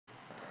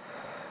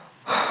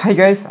Hi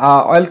guys,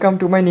 welcome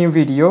to my new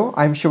video.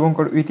 I'm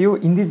Shubhankar with you.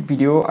 In this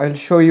video, I'll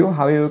show you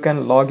how you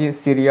can log a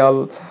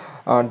serial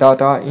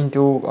data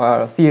into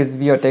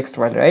CSV or text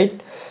file,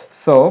 right?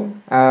 So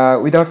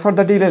without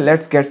further delay,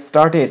 let's get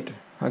started.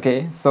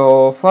 Okay,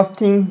 so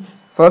first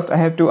I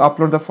have to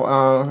upload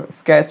the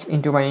sketch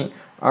into my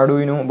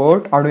Arduino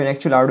board,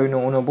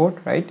 Arduino Uno board,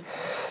 right?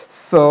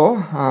 So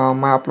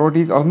my upload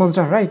is almost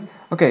done, right?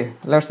 Okay,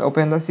 let's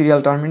open the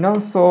serial terminal.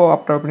 So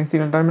after opening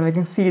serial terminal, I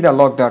can see the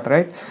log data,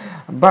 right?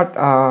 But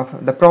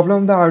the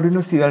problem with the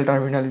Arduino serial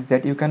terminal is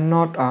that you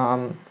cannot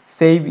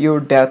save your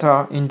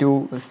data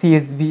into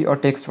CSV or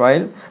text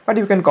file, but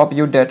you can copy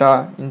your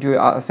data into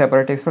a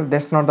separate text file.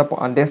 That's not the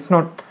that's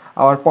not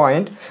our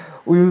point.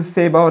 We will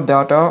save our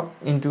data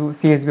into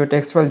CSV or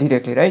text file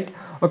directly, right?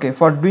 Okay,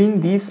 for doing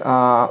this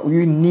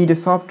we need a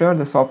software.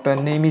 The software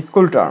name is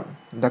CoolTerm.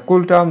 The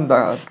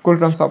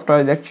CoolTerm software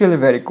is actually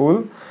very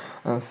cool.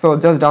 So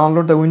just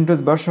download the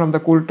Windows version of the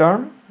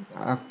CoolTerm.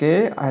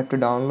 Okay, I have to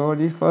download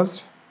it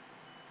first.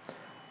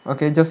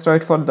 Okay, just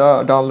wait for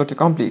the download to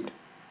complete.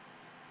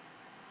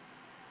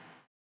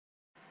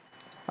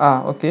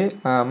 Okay,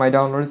 my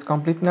download is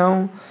complete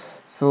now.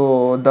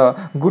 So the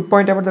good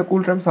point about the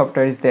CoolTerm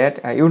software is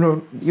that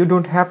you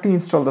don't have to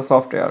install the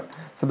software.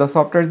 So the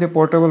software is a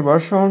portable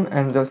version,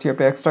 and just you have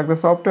to extract the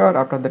software.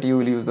 After that you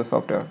will use the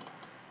software.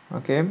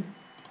 Okay,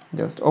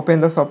 just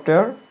open the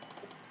software.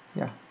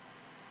 Yeah.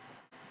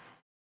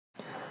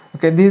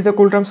 Okay, this is the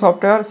CoolTerm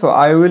software. So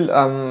I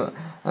will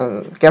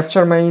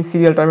capture my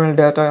serial terminal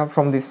data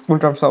from this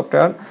CoolTerm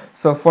software.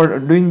 So for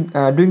doing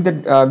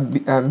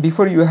that,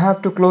 before you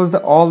have to close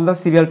all the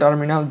serial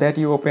terminal that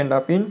you opened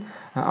up in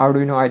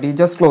Arduino IDE.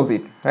 Just close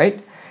it,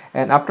 right?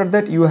 And after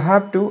that you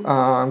have to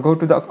go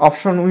to the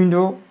option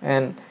window,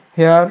 and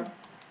here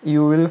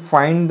you will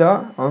find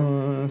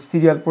the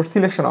serial port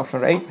selection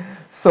option, right?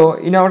 So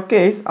in our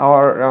case,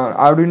 our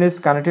Arduino is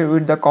connected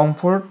with the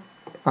COM4,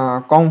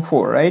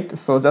 right?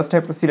 So just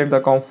have to select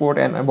the COM4,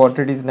 and baud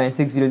rate is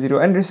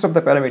 9600, and rest of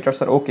the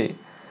parameters are okay,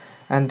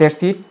 and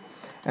that's it.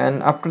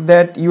 And after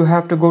that you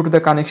have to go to the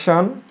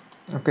connection.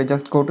 Okay,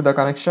 just go to the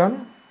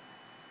connection.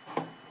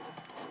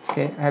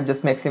 Okay, I have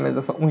just maximized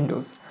the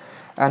windows,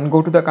 and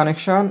go to the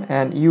connection,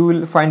 and you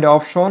will find the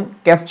option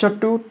capture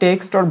to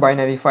text or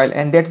binary file,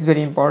 and that's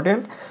very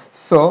important.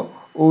 So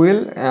we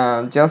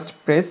will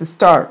just press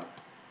start,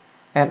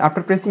 and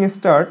after pressing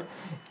start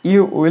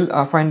you will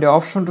find the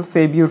option to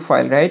save your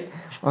file, right?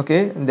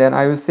 Okay, then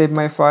I will save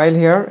my file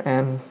here,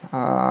 and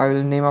I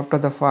will name after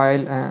the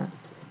file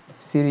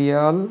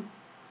serial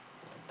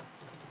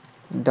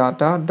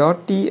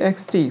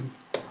data.txt.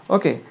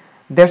 okay,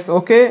 that's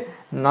okay.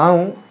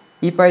 Now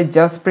if I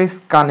just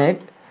press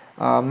connect,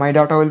 my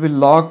data will be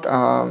logged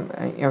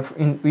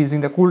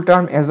using the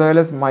CoolTerm, as well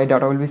as my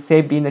data will be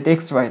saved in the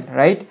text file,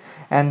 right?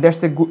 And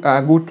that's a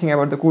good thing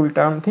about the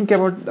CoolTerm. Think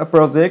about a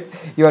project.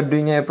 You are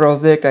doing a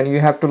project and you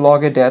have to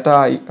log a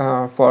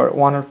data for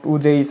 1 or 2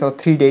 days or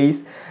 3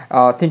 days.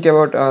 Think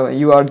about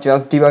you are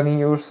just debugging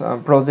your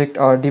project,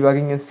 or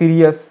debugging a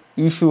serious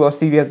issue or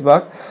serious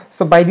bug.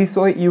 So by this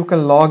way you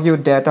can log your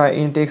data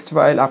in text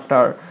file.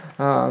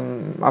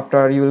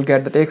 After you will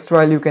get the text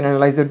file, you can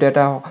analyze the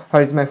data.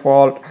 Where is my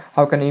fault?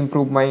 How can I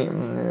improve my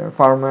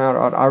firmware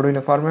or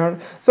Arduino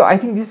firmware? So I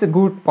think this is a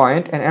good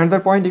point. And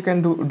another point you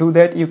can do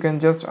that, you can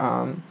just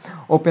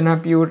open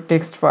up your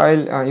text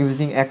file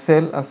using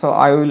Excel. So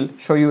I will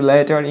show you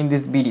later in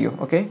this video.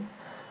 Okay,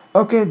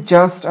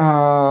 just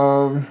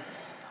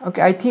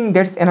okay, I think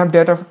that's enough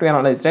data to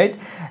analyze, right?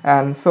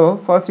 And so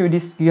first you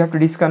have to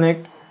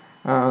disconnect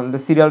the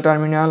serial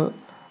terminal,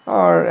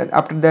 or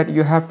after that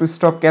you have to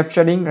stop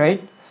capturing,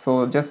 right?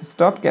 So just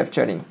stop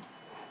capturing.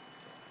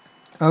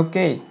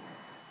 Okay,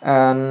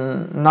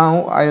 and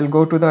now I will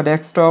go to the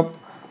desktop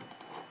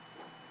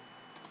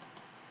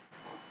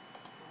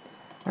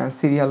and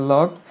serial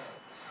log.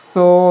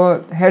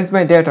 So here's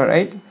my data,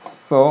 right?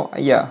 So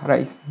yeah,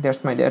 right,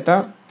 that's my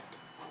data.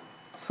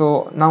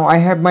 So now I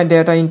have my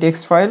data in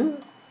text file.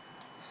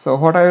 So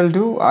what I will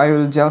do, I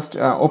will just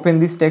open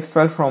this text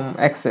file from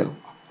Excel.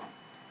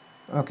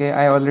 Okay,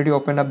 I already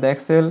opened up the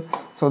Excel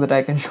so that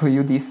I can show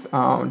you this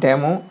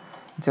demo.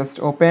 Just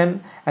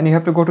open, and you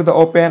have to go to the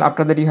open.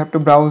 After that you have to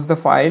browse the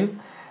file,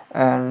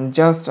 and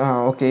just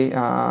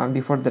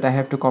before that I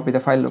have to copy the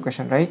file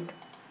location, right?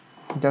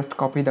 Just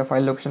copy the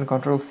file location,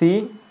 Control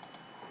C,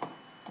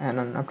 and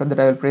then after that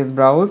I will press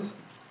browse.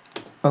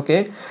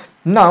 Okay,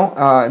 now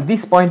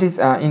this point is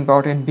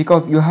important,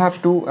 because you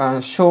have to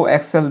show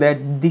Excel that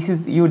this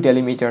is your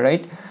delimiter,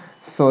 right?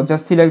 So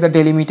just select the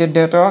delimited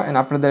data, and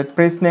after that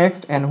press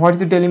next. And what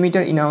is the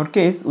delimiter? In our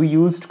case we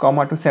used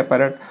comma to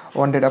separate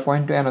one data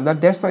point to another.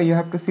 That's why you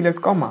have to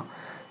select comma.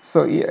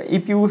 So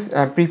if you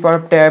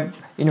prefer tab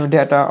in your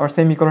data, or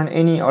semicolon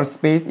any, or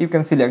space, you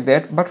can select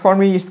that, but for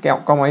me it's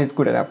comma is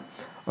good enough.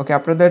 Okay,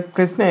 after that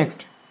press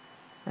next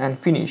and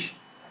finish.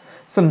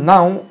 So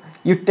now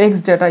your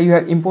text data, you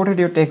have imported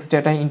your text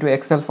data into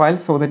Excel file,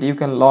 so that you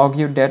can log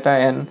your data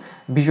and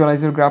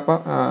visualize your graph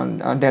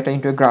data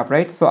into a graph,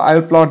 right? So I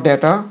will plot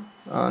data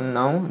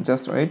now.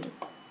 Just wait.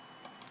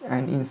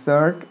 and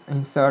insert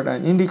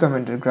and in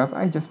recommended graph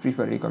I just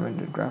prefer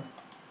recommended graph.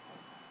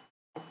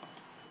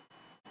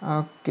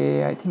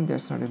 Okay, I think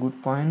that's not a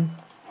good point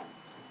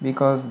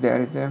because there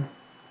is a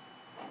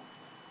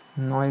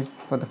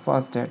noise for the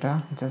first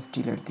data. Just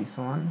delete this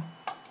one,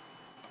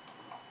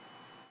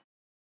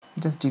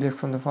 just delete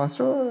from the first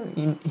row.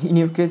 In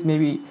your case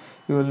maybe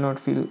you will not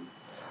feel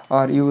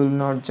or you will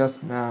not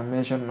just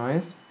measure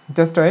noise.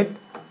 Just write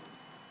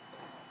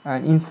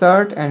and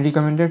insert and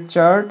recommended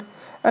chart,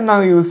 and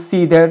now you will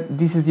see that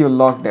this is your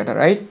log data,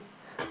 right?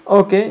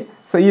 Okay,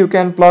 so you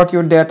can plot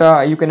your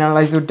data, you can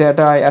analyze your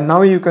data, and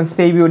now you can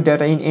save your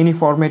data in any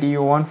format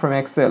you want from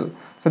Excel.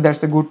 So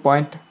that's a good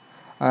point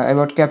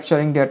about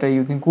capturing data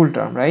using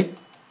CoolTerm, right?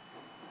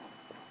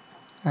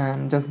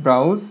 And just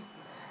browse,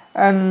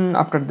 and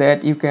after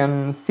that you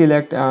can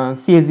select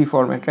CSV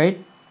format,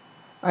 right?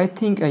 I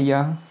think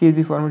yeah,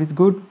 CSV format is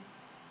good.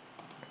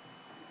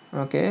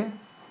 Okay,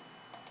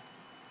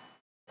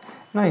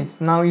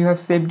 nice. Now you have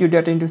saved your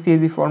data into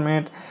CSV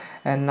format,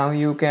 and now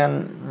you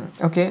can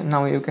okay,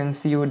 now you can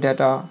see your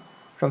data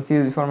from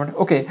CSV format.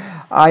 Okay,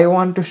 I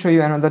want to show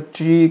you another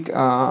trick.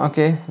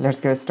 Okay, let's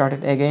get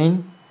started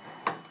again.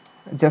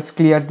 Just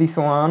clear this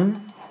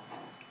one.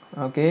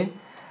 Okay,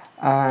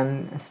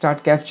 and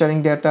start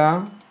capturing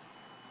data.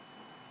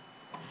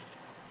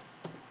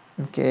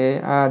 Okay,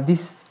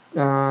 this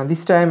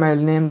time I'll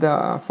name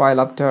the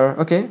file after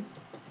okay,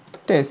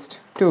 test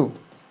 2.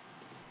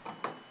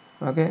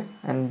 Okay,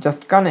 and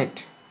just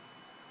connect.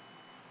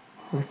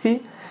 You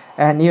see,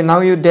 and now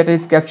your data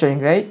is capturing,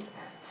 right?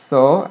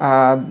 So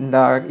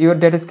your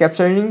data is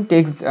capturing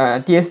text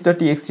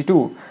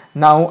ts.txt2.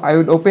 Now I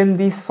would open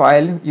this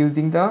file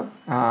using the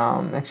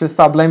actual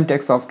Sublime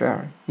Text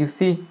software. You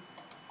see,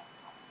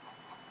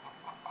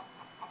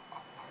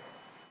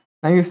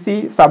 now you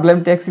see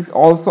Sublime Text is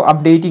also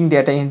updating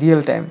data in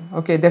real time.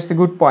 Okay, that's a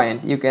good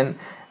point. You can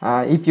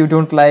if you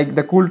don't like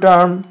the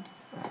CoolTerm,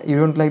 you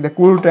don't like the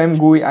CoolTerm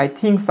GUI, I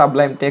think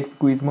Sublime Text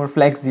GUI is more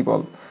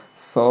flexible.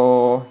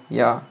 So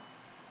yeah,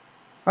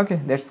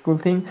 okay, that's cool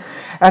thing.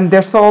 And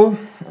that's all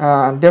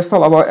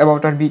about our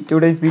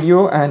today's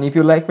video. And if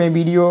you like my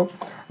video,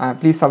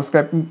 please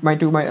subscribe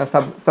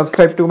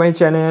subscribe to my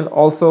channel.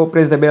 Also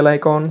press the bell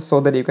icon so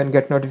that you can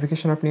get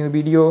notification of new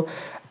video.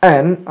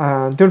 And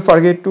don't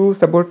forget to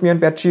support me on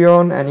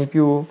Patreon. And if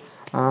you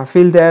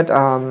feel that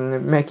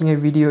making a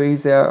video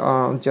is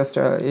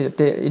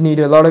it need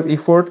a lot of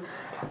effort,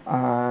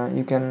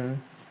 you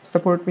can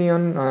support me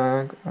on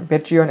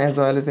Patreon as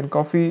well as in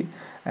Coffee.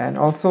 And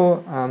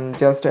also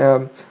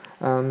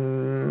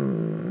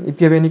if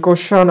you have any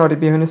question or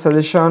if you have any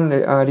suggestion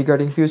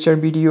regarding future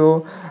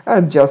video,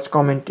 just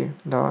comment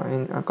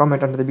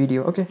comment under the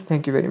video. Okay,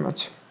 thank you very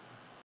much.